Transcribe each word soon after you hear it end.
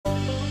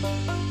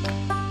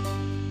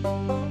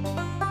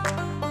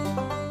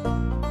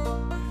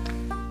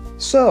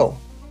So,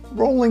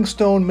 Rolling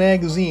Stone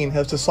magazine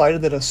has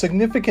decided that a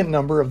significant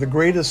number of the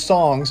greatest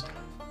songs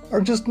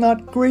are just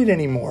not great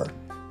anymore.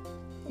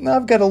 Now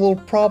I've got a little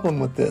problem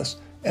with this,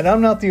 and I'm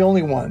not the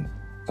only one.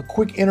 A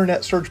quick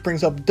internet search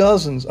brings up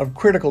dozens of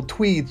critical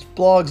tweets,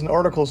 blogs, and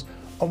articles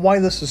on why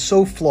this is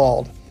so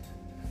flawed.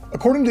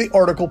 According to the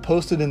article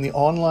posted in the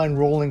online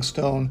Rolling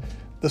Stone,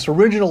 this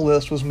original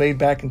list was made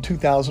back in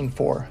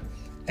 2004.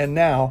 And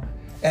now,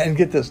 and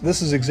get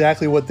this is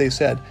exactly what they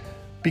said,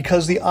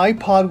 because the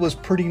iPod was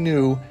pretty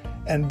new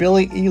and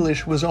Billie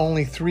Eilish was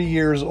only 3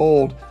 years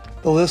old,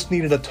 the list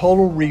needed a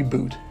total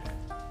reboot.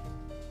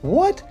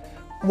 What?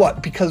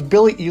 What, because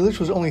Billie Eilish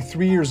was only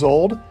 3 years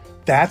old?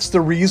 That's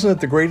the reason that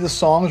the greatest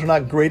songs are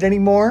not great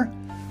anymore?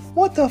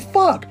 What the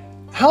fuck?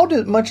 How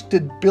much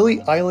did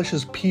Billie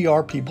Eilish's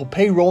PR people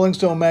pay Rolling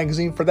Stone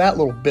magazine for that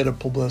little bit of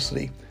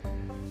publicity?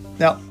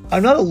 Now,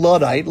 I'm not a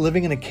Luddite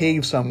living in a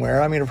cave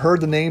somewhere. I mean, I've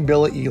heard the name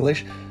Billie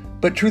Eilish,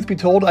 but truth be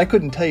told, I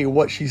couldn't tell you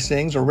what she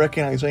sings or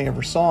recognize any of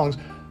her songs,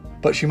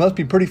 but she must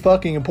be pretty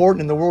fucking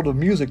important in the world of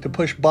music to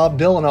push Bob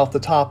Dylan off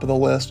the top of the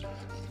list.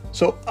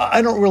 So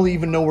I don't really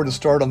even know where to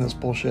start on this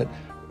bullshit.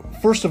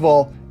 First of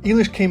all,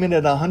 Eilish came in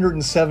at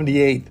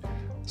 178th,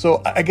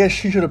 so I guess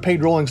she should have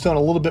paid Rolling Stone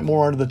a little bit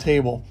more under the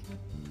table.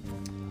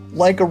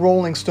 Like a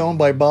Rolling Stone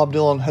by Bob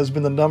Dylan has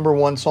been the number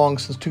one song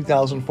since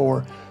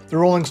 2004. The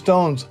Rolling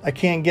Stones' I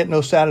Can't Get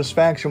No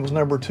Satisfaction was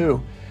number 2.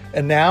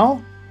 And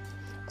now,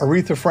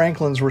 Aretha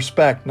Franklin's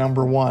Respect,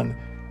 number 1.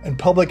 And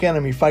Public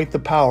Enemy, Fight the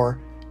Power,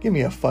 give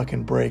me a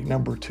fucking break,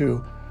 number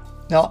 2.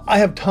 Now, I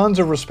have tons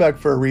of respect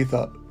for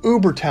Aretha.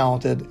 Uber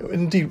talented,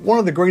 indeed one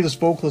of the greatest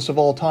vocalists of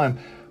all time,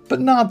 but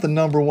not the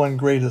number one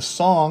greatest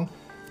song.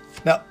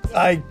 Now,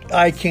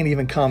 I can't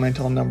even comment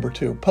on number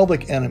 2.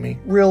 Public Enemy,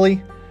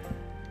 really?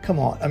 Come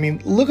on, I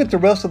mean, look at the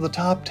rest of the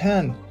top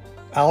 10.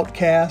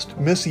 Outkast,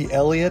 Missy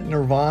Elliott,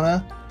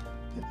 Nirvana.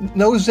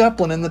 No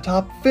Zeppelin in the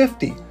top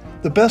 50.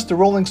 The best the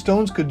Rolling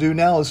Stones could do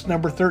now is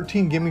number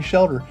 13, Gimme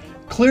Shelter.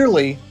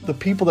 Clearly, the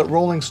people that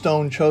Rolling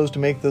Stone chose to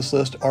make this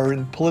list are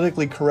in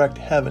politically correct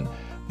heaven.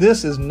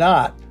 This is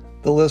not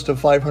the list of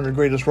 500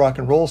 greatest rock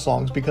and roll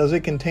songs because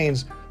it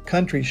contains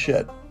country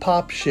shit,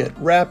 pop shit,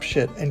 rap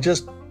shit, and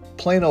just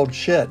plain old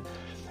shit.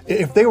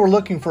 If they were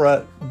looking for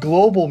a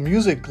global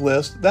music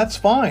list, that's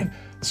fine.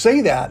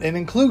 Say that and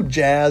include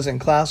jazz and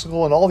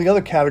classical and all the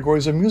other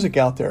categories of music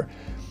out there.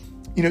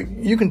 You know,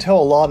 you can tell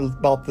a lot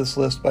about this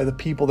list by the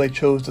people they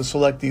chose to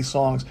select these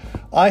songs.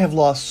 I have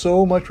lost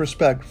so much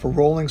respect for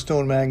Rolling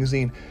Stone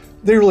magazine.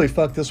 They really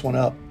fucked this one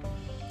up.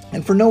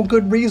 And for no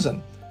good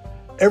reason.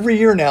 Every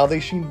year now, they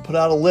seem to put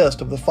out a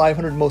list of the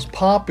 500 most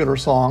popular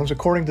songs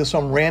according to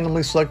some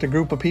randomly selected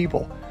group of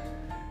people.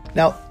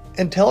 Now,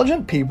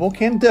 intelligent people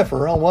can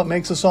differ on what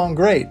makes a song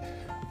great,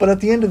 but at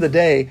the end of the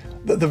day,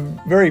 the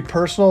very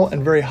personal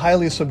and very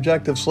highly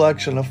subjective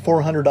selection of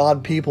 400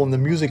 odd people in the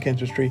music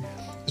industry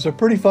is a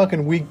pretty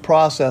fucking weak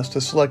process to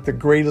select the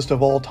greatest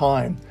of all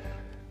time.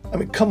 I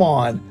mean, come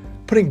on.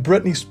 Putting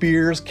Britney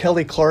Spears,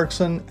 Kelly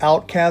Clarkson,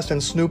 Outkast,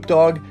 and Snoop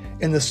Dogg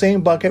in the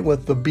same bucket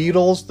with the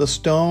Beatles, the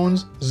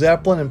Stones,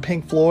 Zeppelin, and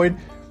Pink Floyd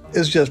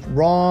is just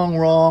wrong,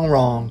 wrong,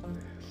 wrong.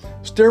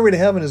 Stairway to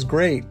Heaven is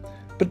great,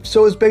 but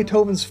so is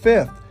Beethoven's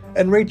Fifth,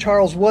 and Ray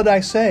Charles' What'd I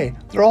Say?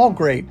 They're all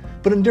great,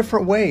 but in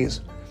different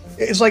ways.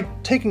 It's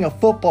like taking a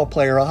football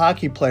player, a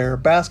hockey player, a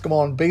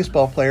basketball and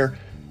baseball player,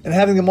 and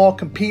having them all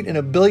compete in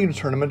a billiards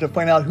tournament to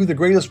find out who the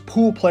greatest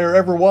pool player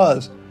ever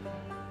was.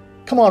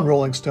 Come on,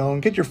 Rolling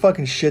Stone, get your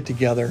fucking shit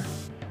together.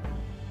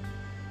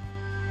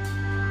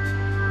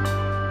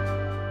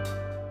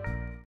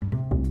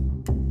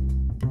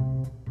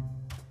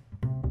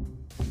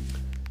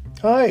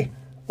 Hi,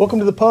 welcome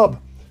to the pub.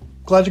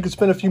 Glad you could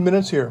spend a few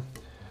minutes here.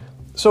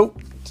 So,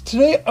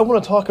 today I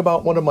want to talk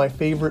about one of my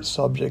favorite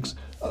subjects.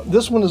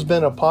 This one has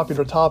been a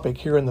popular topic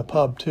here in the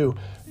pub too,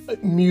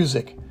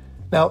 music.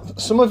 Now,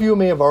 some of you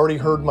may have already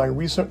heard my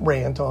recent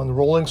rant on the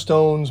Rolling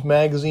Stones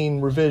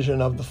magazine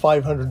revision of the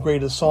 500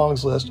 greatest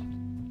songs list,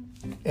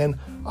 and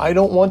I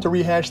don't want to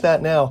rehash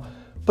that now,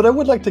 but I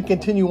would like to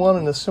continue on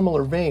in a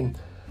similar vein.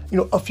 You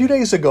know, a few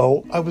days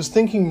ago, I was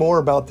thinking more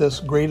about this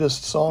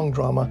greatest song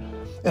drama,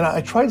 and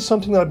I tried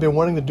something that I've been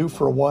wanting to do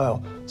for a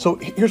while. So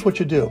here's what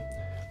you do.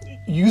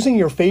 Using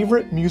your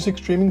favorite music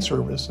streaming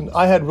service, and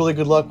I had really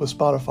good luck with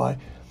Spotify,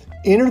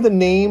 enter the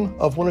name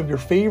of one of your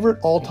favorite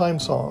all-time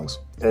songs,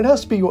 and it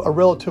has to be a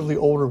relatively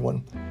older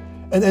one,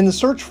 and then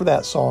search for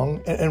that song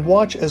and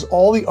watch as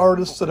all the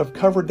artists that have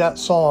covered that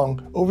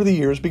song over the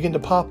years begin to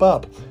pop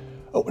up.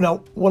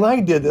 Now, when I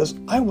did this,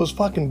 I was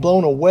fucking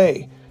blown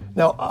away.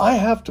 Now, I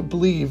have to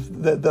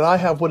believe that I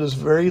have what is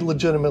very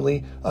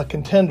legitimately a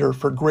contender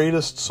for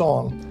greatest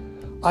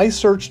song. I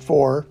searched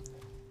for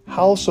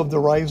House of the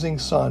Rising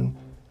Sun.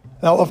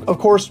 Now, of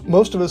course,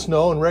 most of us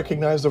know and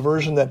recognize the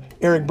version that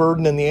Eric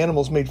Burdon and the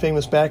Animals made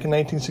famous back in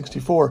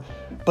 1964,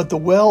 but the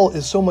well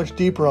is so much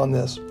deeper on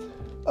this.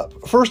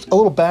 First, a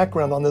little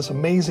background on this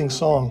amazing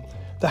song.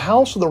 The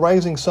House of the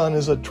Rising Sun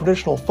is a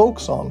traditional folk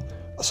song.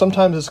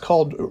 Sometimes it's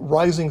called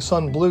Rising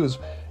Sun Blues,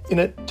 and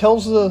it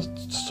tells the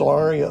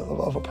story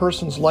of a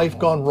person's life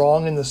gone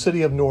wrong in the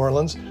city of New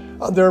Orleans,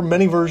 There are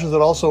many versions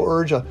that also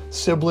urge a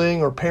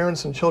sibling or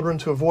parents and children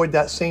to avoid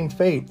that same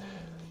fate.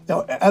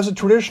 Now, as a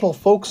traditional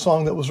folk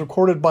song that was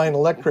recorded by an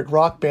electric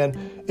rock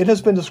band, it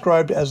has been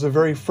described as the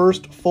very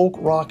first folk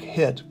rock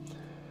hit.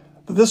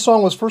 This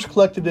song was first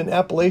collected in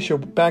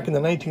Appalachia back in the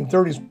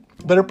 1930s,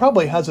 but it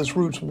probably has its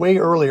roots way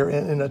earlier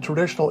in a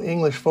traditional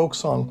English folk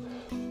song.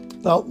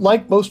 Now,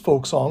 like most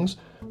folk songs,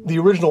 the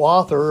original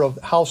author of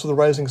House of the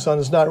Rising Sun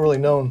is not really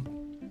known.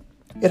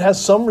 It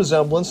has some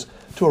resemblance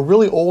to a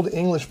really old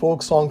English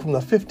folk song from the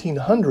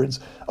 1500s,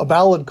 a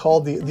ballad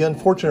called The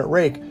Unfortunate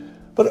Rake.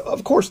 But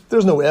of course,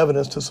 there's no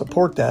evidence to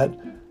support that.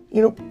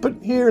 But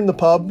here in the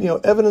pub,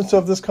 evidence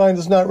of this kind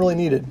is not really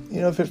needed.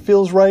 If it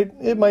feels right,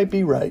 it might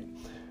be right.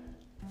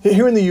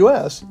 Here in the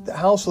U.S., the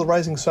House of the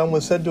Rising Sun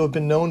was said to have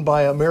been known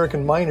by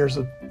American miners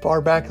as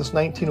far back as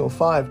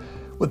 1905,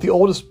 with the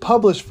oldest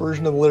published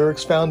version of the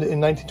lyrics found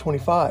in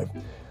 1925.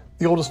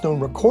 The oldest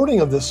known recording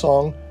of this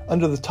song,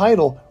 under the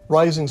title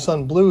Rising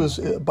Sun Blues,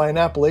 by an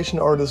Appalachian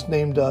artist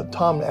named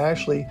Tom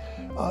Ashley,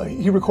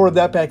 he recorded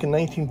that back in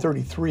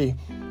 1933.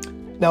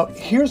 Now,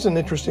 here's an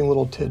interesting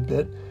little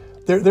tidbit.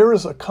 There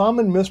is a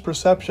common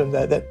misperception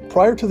that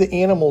prior to the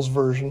Animals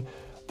version,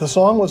 the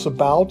song was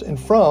about and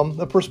from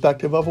the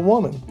perspective of a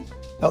woman.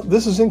 Now,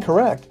 this is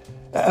incorrect,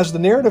 as the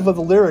narrative of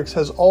the lyrics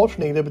has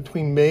alternated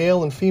between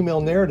male and female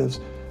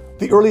narratives.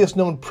 The earliest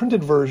known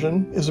printed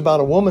version is about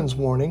a woman's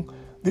warning.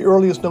 The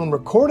earliest known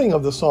recording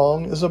of the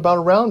song is about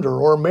a rounder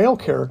or a male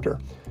character.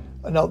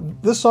 Now,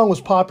 this song was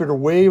popular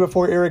way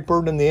before Eric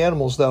Burdon and the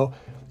Animals, though.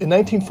 In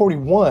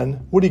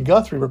 1941, Woody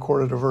Guthrie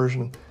recorded a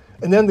version.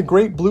 And then the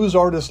great blues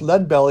artist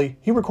Leadbelly,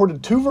 he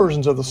recorded two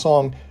versions of the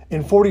song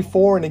in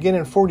 44 and again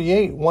in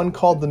 48, one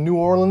called The New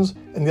Orleans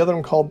and the other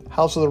one called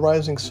House of the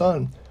Rising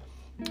Sun.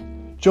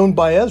 Joan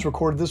Baez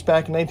recorded this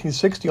back in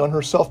 1960 on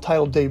her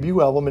self-titled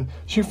debut album, and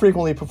she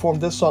frequently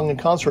performed this song in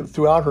concert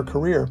throughout her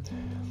career.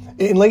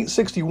 In late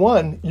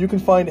 61, you can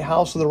find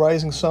House of the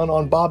Rising Sun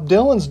on Bob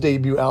Dylan's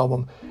debut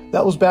album.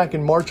 That was back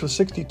in March of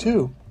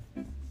 62.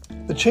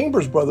 The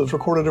Chambers Brothers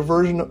recorded a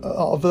version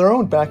of their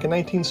own back in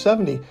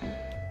 1970.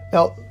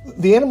 Now,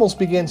 the Animals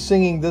began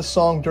singing this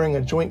song during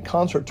a joint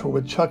concert tour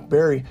with Chuck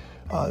Berry.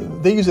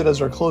 They use it as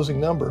their closing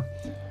number.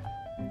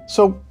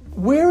 So,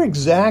 where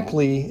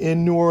exactly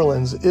in New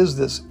Orleans is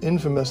this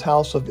infamous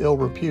house of ill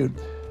repute?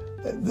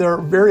 There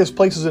are various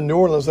places in New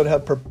Orleans that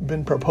have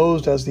been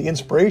proposed as the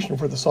inspiration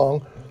for the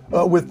song,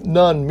 with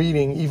none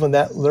meeting even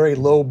that very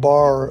low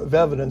bar of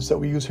evidence that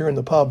we use here in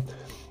the pub.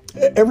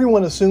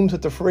 Everyone assumes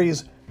that the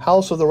phrase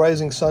House of the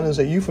Rising Sun is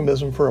a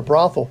euphemism for a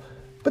brothel,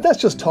 but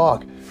that's just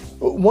talk.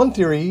 One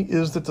theory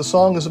is that the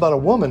song is about a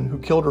woman who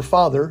killed her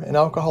father, an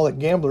alcoholic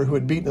gambler who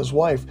had beaten his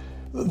wife.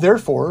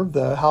 Therefore,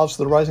 the House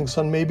of the Rising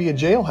Sun may be a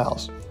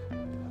jailhouse.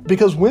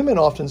 Because women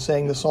often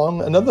sang the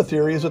song, another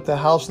theory is that the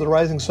House of the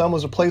Rising Sun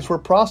was a place where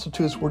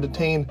prostitutes were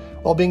detained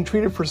while being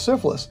treated for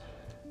syphilis.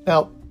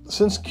 Now,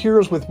 since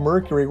cures with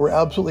mercury were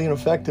absolutely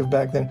ineffective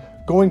back then,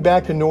 going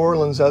back to New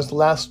Orleans as the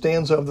last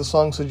stanza of the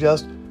song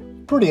suggests,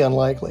 pretty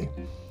unlikely.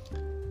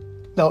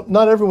 Now,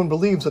 not everyone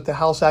believes that the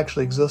house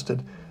actually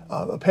existed.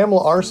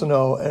 Pamela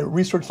Arsenault, a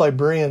research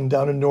librarian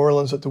down in New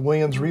Orleans at the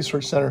Williams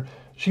Research Center,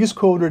 she's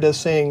quoted as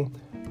saying,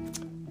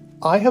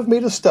 "I have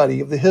made a study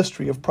of the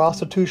history of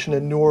prostitution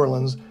in New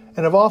Orleans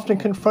and have often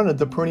confronted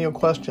the perennial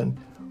question,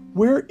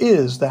 where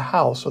is the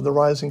House of the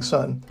Rising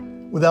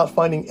Sun, without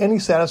finding any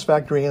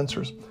satisfactory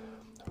answers.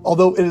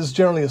 Although it is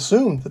generally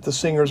assumed that the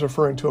singer is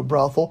referring to a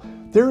brothel,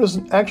 there is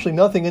actually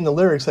nothing in the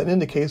lyrics that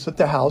indicates that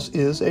the house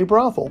is a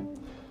brothel.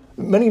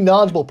 Many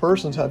knowledgeable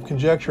persons have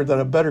conjectured that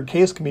a better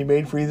case can be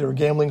made for either a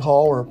gambling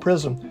hall or a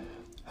prison.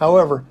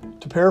 However,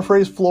 to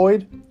paraphrase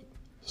Floyd,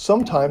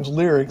 sometimes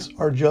lyrics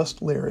are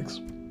just lyrics."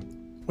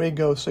 Way to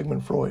go,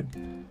 Sigmund Freud.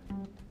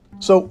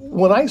 So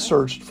when I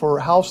searched for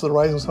House of the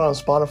Rising Sun on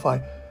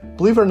Spotify,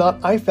 believe it or not,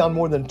 I found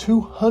more than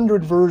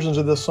 200 versions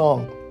of this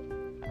song.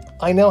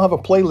 I now have a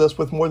playlist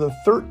with more than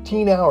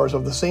 13 hours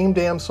of the same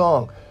damn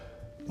song.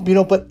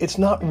 But it's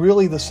not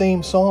really the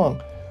same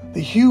song. The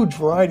huge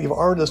variety of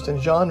artists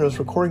and genres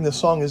recording this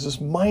song is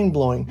just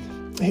mind-blowing.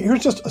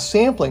 Here's just a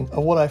sampling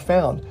of what I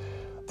found.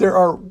 There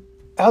are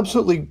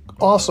absolutely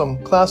awesome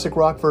classic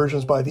rock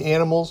versions by The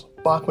Animals,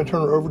 Bachman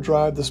Turner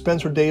Overdrive, the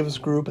Spencer Davis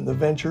Group, and the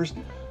Ventures.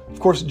 Of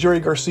course, Jerry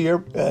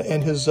Garcia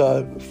and his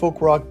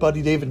folk rock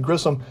buddy David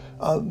Grissom,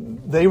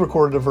 they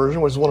recorded a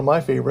version, which is one of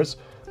my favorites.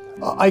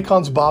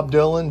 Icons Bob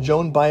Dylan,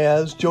 Joan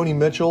Baez, Joni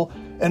Mitchell,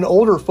 and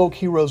older folk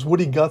heroes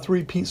Woody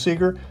Guthrie, Pete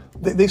Seeger,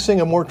 they sing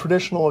a more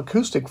traditional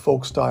acoustic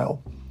folk style.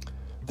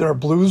 There are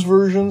blues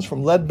versions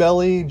from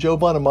Leadbelly, Joe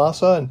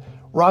Bonamassa, and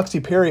Roxy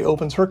Perry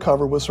opens her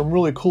cover with some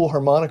really cool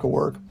harmonica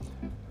work.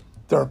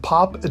 There are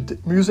pop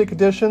music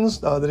editions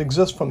that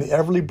exist from the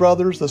Everly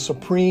Brothers, the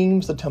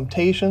Supremes, the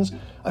Temptations.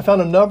 I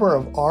found a number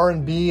of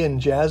R&B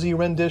and jazzy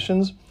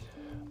renditions.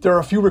 There are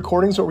a few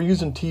recordings that were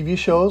used in TV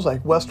shows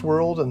like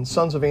Westworld and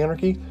Sons of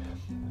Anarchy.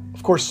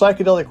 Of course,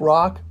 psychedelic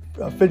rock,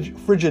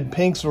 Frigid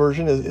Pink's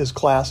version is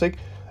classic.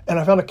 And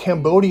I found a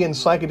Cambodian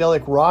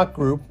psychedelic rock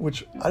group,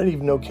 which I didn't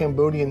even know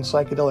Cambodian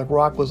psychedelic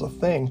rock was a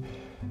thing.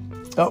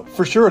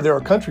 For sure, there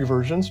are country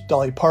versions: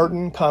 Dolly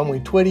Parton, Conway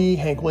Twitty,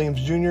 Hank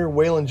Williams Jr.,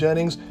 Waylon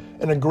Jennings,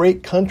 and a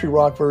great country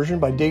rock version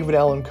by David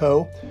Allan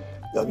Coe.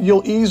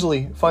 You'll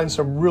easily find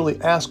some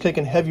really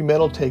ass-kicking heavy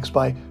metal takes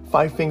by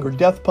Five Finger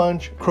Death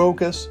Punch,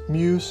 Crocus,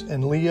 Muse,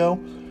 and Leo.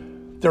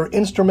 There are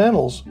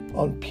instrumentals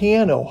on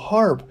piano,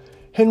 harp.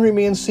 Henry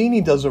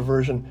Mancini does a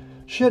version.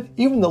 Shit,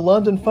 even the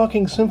London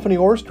fucking Symphony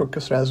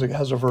Orchestra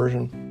has a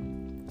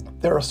version.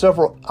 There are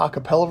several a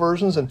cappella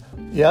versions, and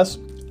yes,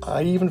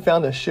 I even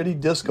found a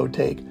shitty disco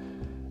take.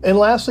 And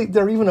lastly,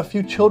 there are even a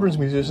few children's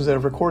musicians that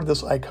have recorded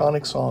this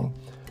iconic song.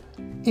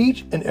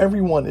 Each and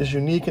every one is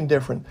unique and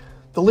different.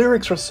 The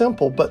lyrics are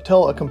simple, but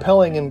tell a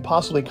compelling and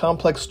possibly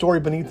complex story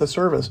beneath the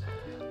surface.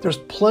 There's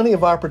plenty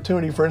of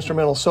opportunity for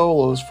instrumental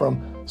solos,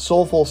 from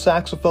soulful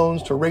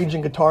saxophones to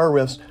raging guitar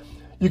riffs.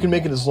 You can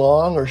make it as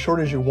long or short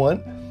as you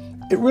want.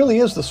 It really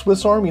is the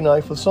Swiss Army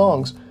knife of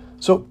songs.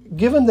 So,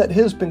 given that it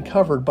has been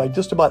covered by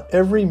just about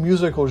every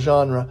musical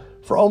genre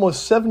for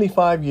almost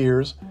 75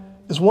 years,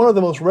 is one of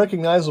the most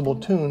recognizable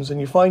tunes,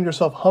 and you find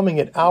yourself humming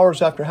it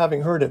hours after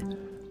having heard it,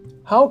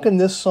 how can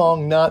this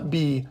song not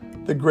be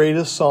the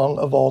greatest song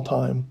of all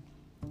time?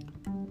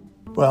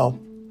 Well,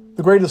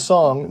 the greatest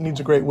song needs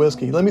a great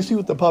whiskey. Let me see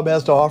what the pub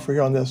has to offer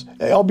here on this.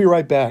 Hey, I'll be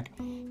right back.